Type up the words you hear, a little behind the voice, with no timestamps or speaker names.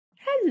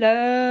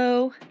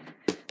Hello.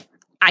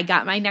 I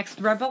got my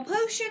next Rebel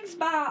Potions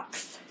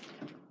box.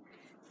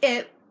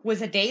 It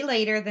was a day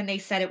later than they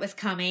said it was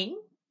coming,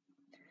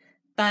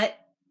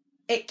 but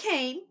it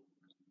came.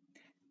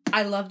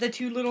 I love the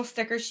two little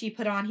stickers she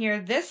put on here.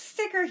 This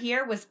sticker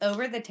here was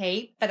over the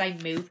tape, but I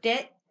moved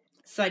it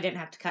so I didn't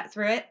have to cut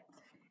through it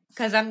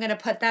because I'm going to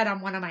put that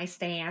on one of my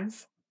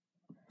stands.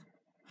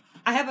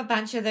 I have a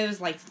bunch of those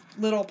like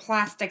little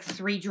plastic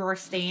 3-drawer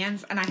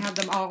stands, and I have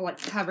them all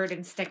like covered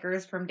in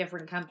stickers from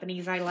different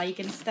companies I like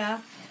and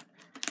stuff.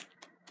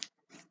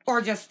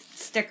 Or just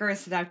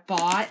stickers that I've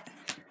bought.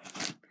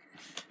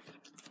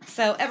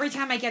 So every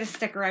time I get a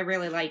sticker I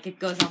really like, it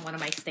goes on one of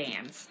my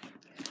stands.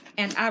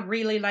 And I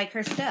really like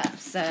her stuff,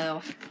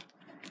 so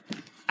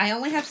I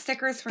only have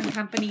stickers from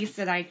companies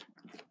that I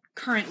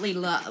currently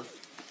love.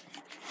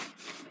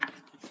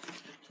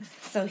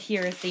 So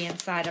here is the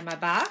inside of my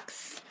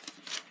box.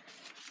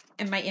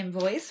 And my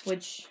invoice,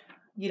 which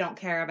you don't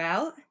care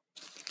about.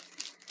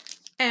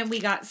 And we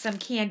got some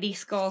candy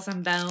skulls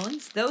and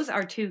bones. Those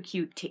are too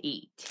cute to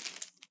eat.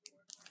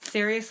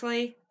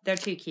 Seriously, they're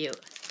too cute.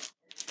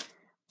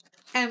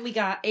 And we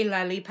got a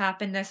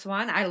lollipop in this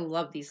one. I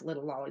love these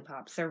little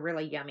lollipops. They're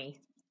really yummy.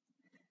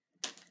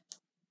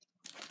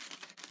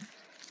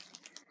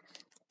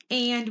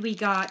 And we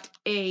got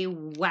a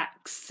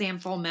wax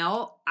sample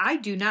melt. I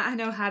do not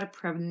know how to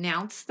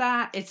pronounce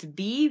that. It's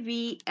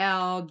BVLGARI.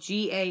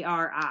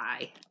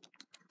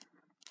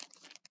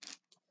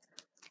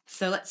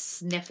 So let's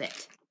sniff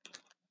it.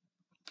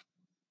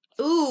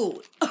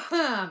 Ooh.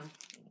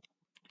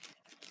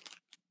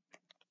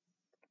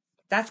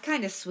 That's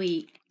kind of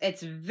sweet.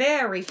 It's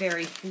very,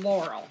 very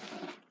floral.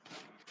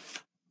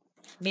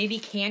 Maybe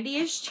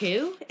candy-ish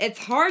too? It's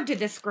hard to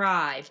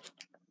describe.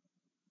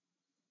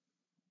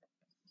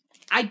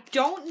 I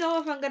don't know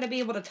if I'm going to be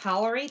able to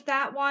tolerate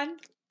that one,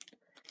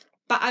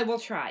 but I will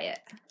try it.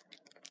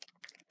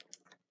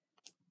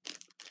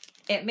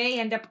 It may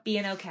end up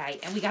being okay.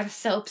 And we got a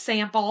soap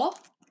sample.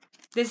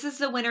 This is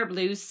the Winter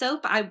Blues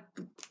soap. I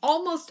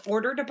almost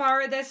ordered to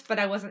borrow this, but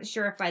I wasn't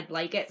sure if I'd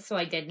like it, so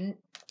I didn't.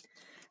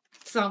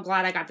 So I'm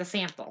glad I got the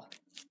sample.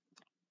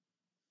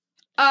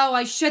 Oh,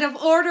 I should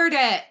have ordered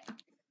it.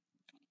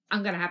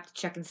 I'm going to have to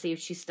check and see if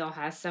she still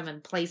has some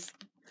in place.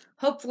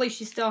 Hopefully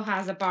she still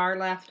has a bar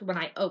left when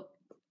I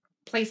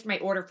place my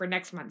order for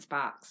next month's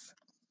box.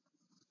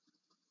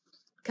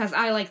 Because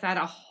I like that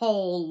a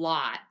whole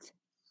lot.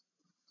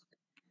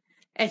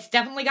 It's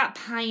definitely got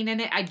pine in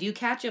it. I do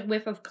catch a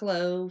whiff of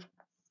clove.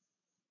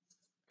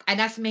 And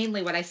that's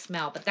mainly what I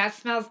smell. But that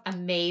smells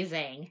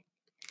amazing.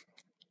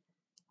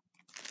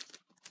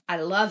 I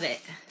love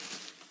it.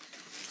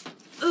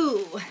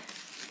 Ooh.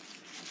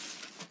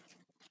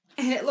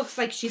 And it looks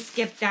like she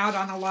skipped out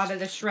on a lot of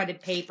the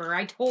shredded paper.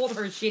 I told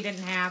her she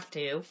didn't have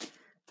to.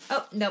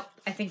 Oh, nope.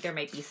 I think there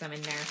might be some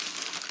in there.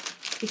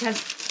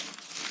 Because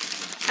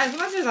as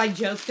much as I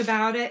joked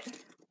about it,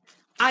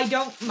 I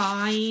don't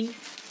mind.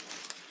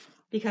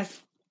 Because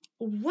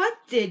what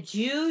did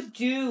you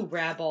do,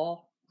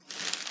 Rebel?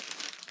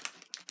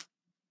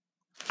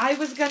 I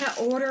was going to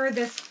order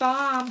this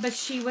bomb, but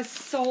she was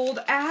sold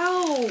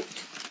out.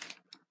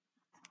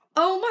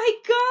 Oh my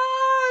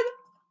God.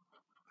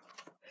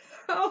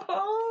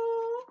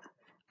 Oh,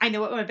 I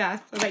know what my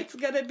bath light's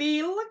going to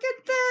be. Look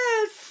at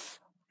this.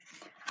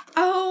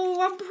 Oh,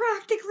 I'm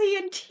practically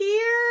in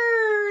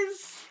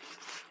tears.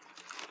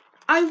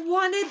 I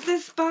wanted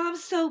this bomb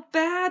so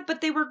bad,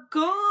 but they were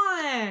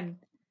gone.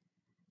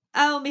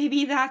 Oh,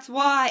 maybe that's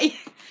why.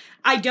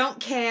 I don't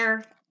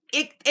care.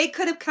 It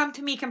could have come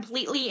to me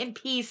completely in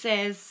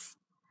pieces.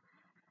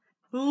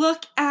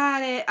 Look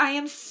at it. I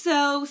am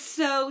so,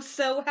 so,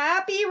 so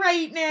happy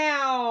right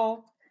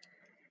now.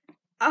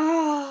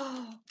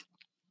 Oh.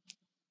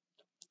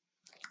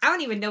 I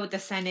don't even know what the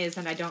scent is,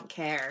 and I don't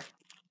care.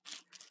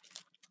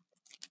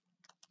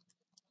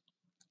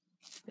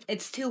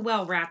 It's too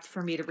well wrapped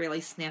for me to really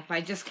sniff.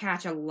 I just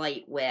catch a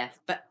light whiff.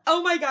 But,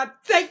 oh my God,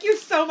 thank you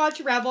so much,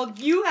 Rebel.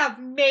 You have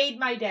made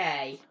my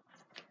day.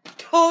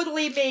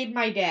 Totally made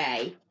my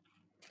day.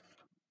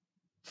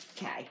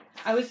 Okay.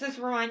 I was just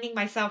reminding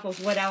myself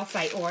of what else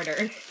I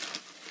ordered.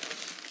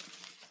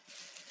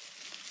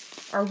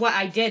 Or what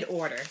I did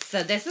order.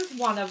 So this is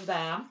one of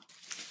them.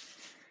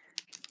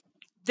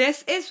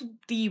 This is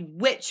the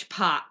Witch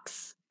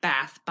Pox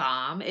bath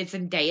bomb. It's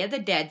in Day of the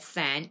Dead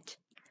scent.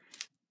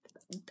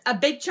 A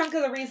big chunk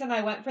of the reason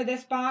I went for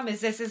this bomb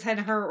is this is in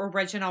her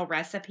original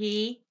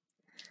recipe.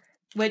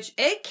 Which,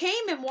 it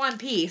came in one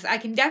piece. I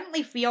can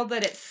definitely feel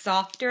that it's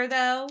softer,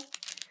 though.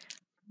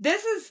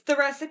 This is the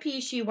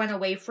recipe she went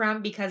away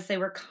from because they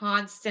were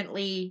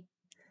constantly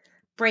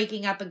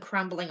breaking up and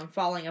crumbling and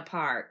falling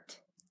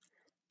apart.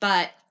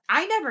 But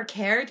I never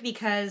cared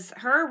because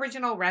her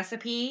original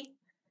recipe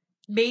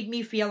made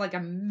me feel like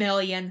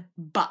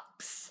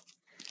 $1,000,000.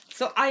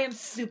 So I am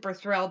super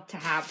thrilled to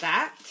have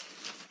that.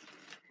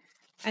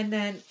 And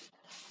then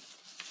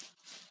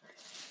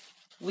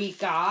we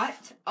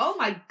got, oh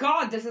my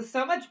God, this is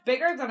so much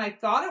bigger than I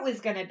thought it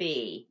was going to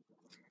be.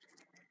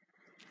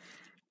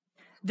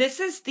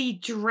 This is the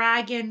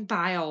Dragon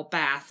Bile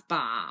Bath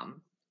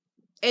Bomb.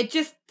 It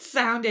just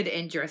sounded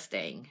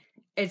interesting.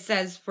 It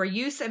says, for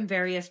use in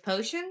various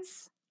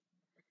potions.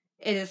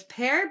 It is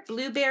pear,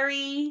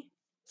 blueberry,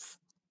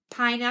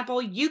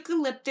 pineapple,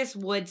 eucalyptus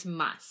woods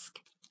musk.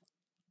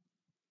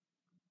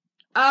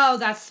 Oh,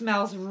 that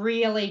smells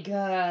really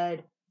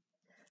good.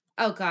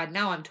 Oh, God,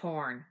 now I'm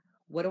torn.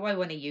 What do I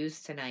want to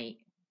use tonight?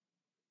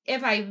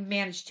 If I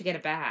manage to get a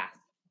bath.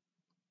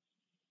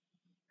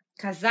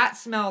 Because that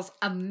smells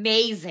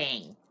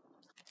amazing.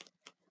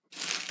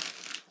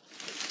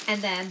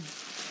 And then,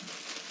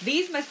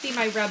 these must be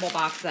my Rebel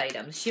box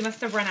items. She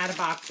must have run out of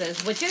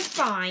boxes, which is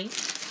fine.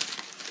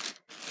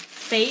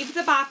 Save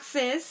the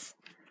boxes.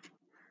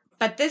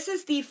 But this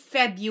is the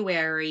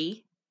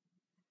February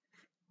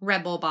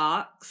Rebel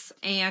box.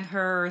 And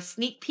her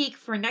sneak peek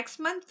for next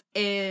month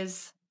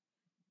is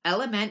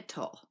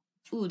Elemental.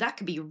 Ooh, that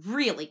could be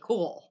really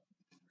cool.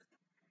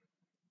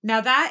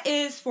 Now that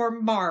is for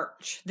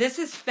March. This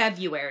is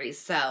February,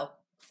 so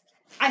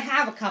I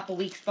have a couple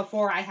weeks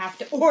before I have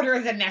to order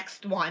the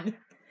next one,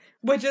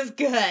 which is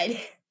good.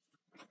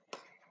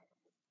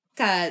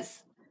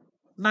 Because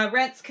my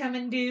rent's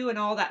coming due and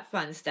all that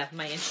fun stuff,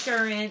 my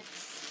insurance.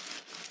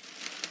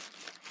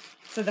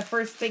 So the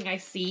first thing I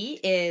see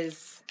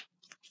is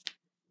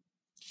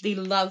the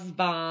Love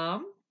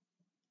Bomb.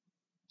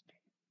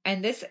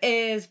 And this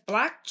is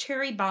Black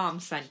Cherry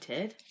Bomb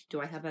scented. Do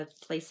I have a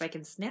place I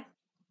can sniff?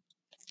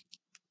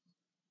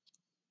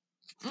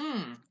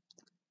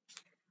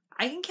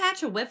 I can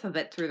catch a whiff of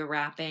it through the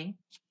wrapping.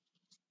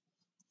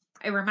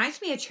 It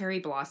reminds me of cherry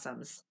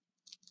blossoms,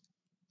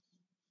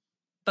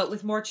 but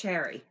with more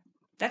cherry.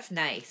 That's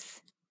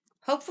nice.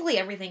 Hopefully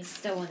everything's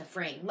still in the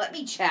frame. Let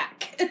me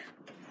check.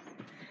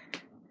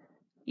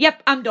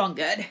 Yep, I'm doing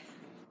good.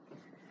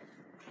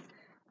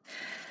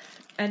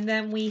 And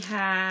then we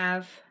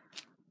have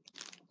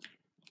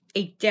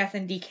a Death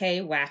and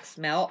Decay wax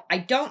melt. I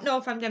don't know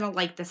if I'm going to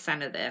like the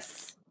scent of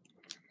this.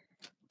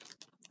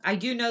 I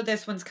do know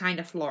this one's kind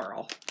of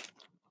floral.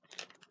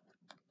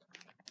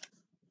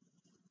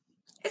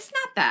 It's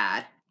not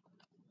bad.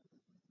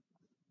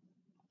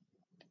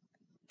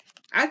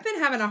 I've been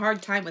having a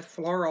hard time with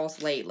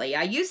florals lately.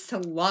 I used to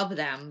love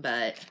them,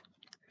 but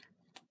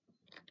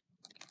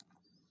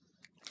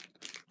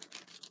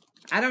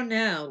I don't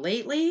know.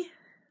 Lately?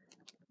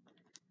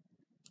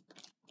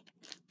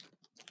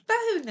 But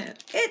who knows?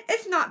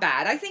 It's not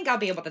bad. I think I'll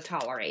be able to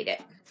tolerate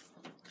it.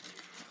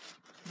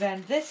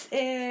 Then this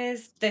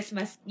is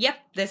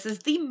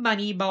the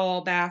Money Ball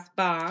Bath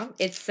Bomb.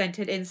 It's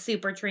scented in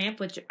Supertramp,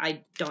 which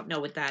I don't know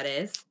what that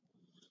is.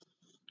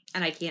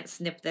 And I can't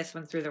sniff this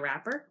one through the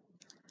wrapper.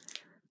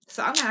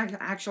 So I'm going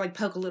to actually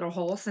poke a little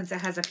hole since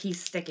it has a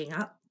piece sticking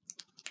up.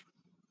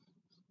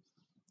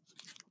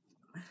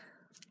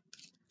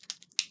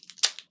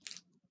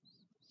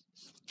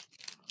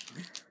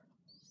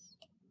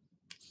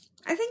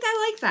 I think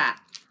I like that.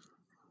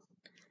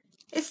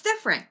 It's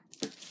different.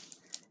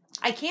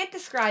 I can't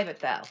describe it,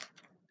 though.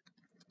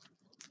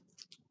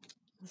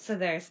 So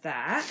there's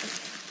that.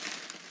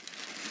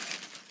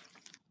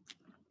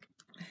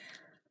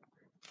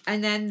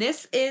 And then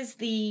this is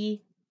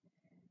the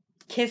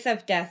Kiss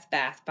of Death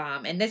Bath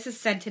Bomb. And this is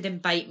scented in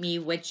Bite Me,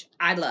 which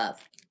I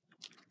love.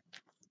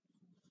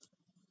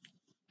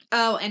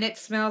 Oh, and it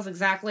smells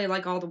exactly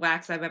like all the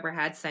wax I've ever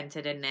had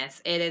scented in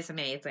this. It is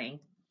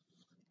amazing.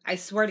 I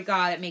swear to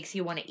God, it makes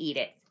you want to eat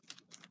it.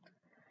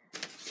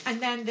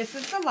 And then this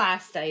is the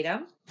last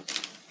item.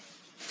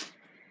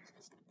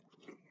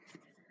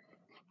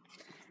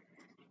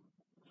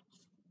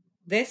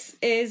 This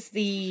is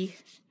the...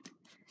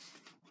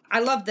 I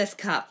love this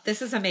cup.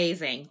 This is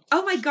amazing.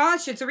 Oh my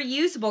gosh, it's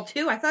reusable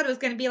too. I thought it was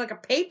going to be like a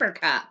paper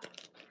cup.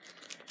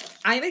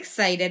 I'm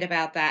excited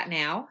about that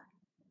now.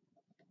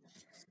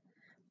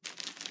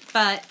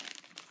 But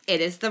it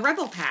is the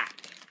Rebel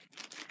Pack.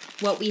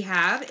 What we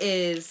have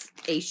is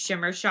a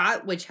shimmer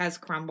shot, which has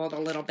crumbled a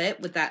little bit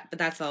with that, but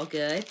that's all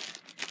good.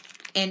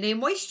 And a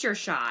moisture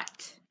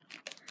shot.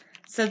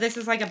 So this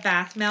is like a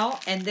bath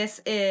melt, and this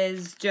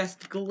is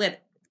just glitter.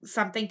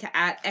 Something to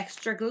add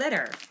extra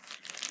glitter.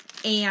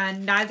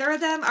 And neither of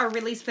them are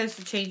really supposed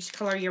to change the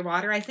color of your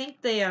water. I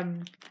think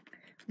the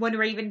when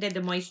Raven did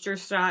the moisture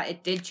shot,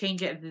 it did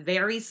change it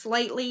very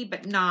slightly,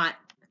 but not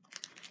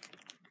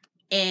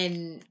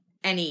in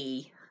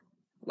any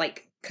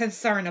like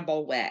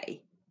concernable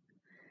way.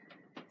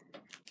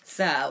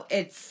 So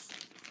it's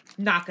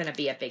not going to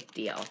be a big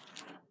deal.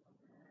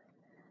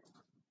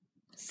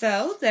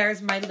 So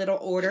there's my little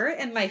order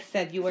in my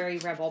February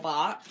Rebel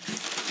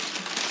box.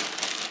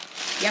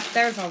 Yep,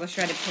 there's all the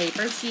shredded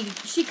paper.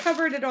 She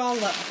covered it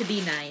all up to be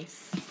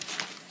nice.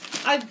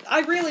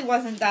 I really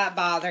wasn't that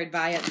bothered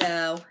by it,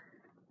 though.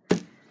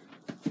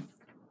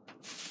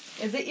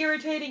 Is it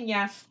irritating?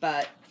 Yes,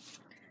 but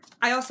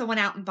I also went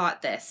out and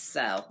bought this,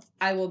 so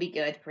I will be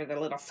good for the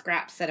little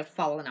scraps that have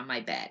fallen on my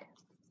bed.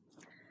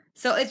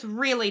 So it's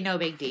really no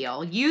big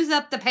deal. Use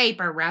up the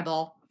paper,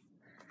 Rebel.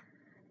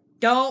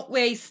 Don't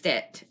waste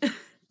it.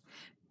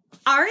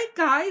 Alright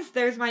guys,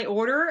 there's my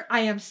order.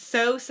 I am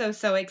so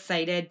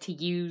excited to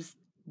use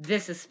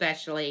this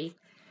especially.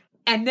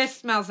 And this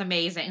smells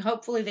amazing.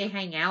 Hopefully they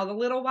hang out a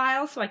little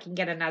while so I can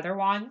get another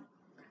one.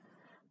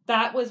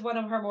 That was one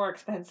of her more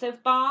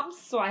expensive bombs,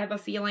 so I have a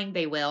feeling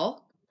they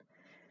will.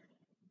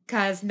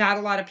 Because not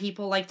a lot of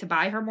people like to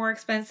buy her more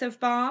expensive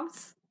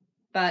bombs.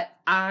 But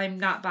I'm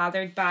not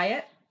bothered by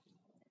it.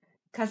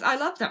 Because I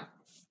love them.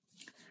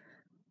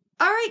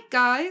 Alright,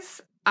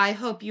 guys. I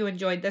hope you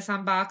enjoyed this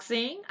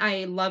unboxing.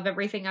 I love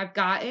everything I've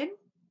gotten.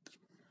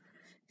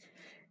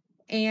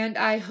 And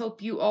I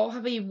hope you all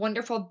have a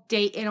wonderful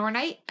day and or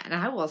night. And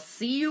I will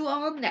see you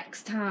all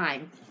next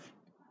time.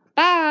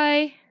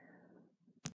 Bye!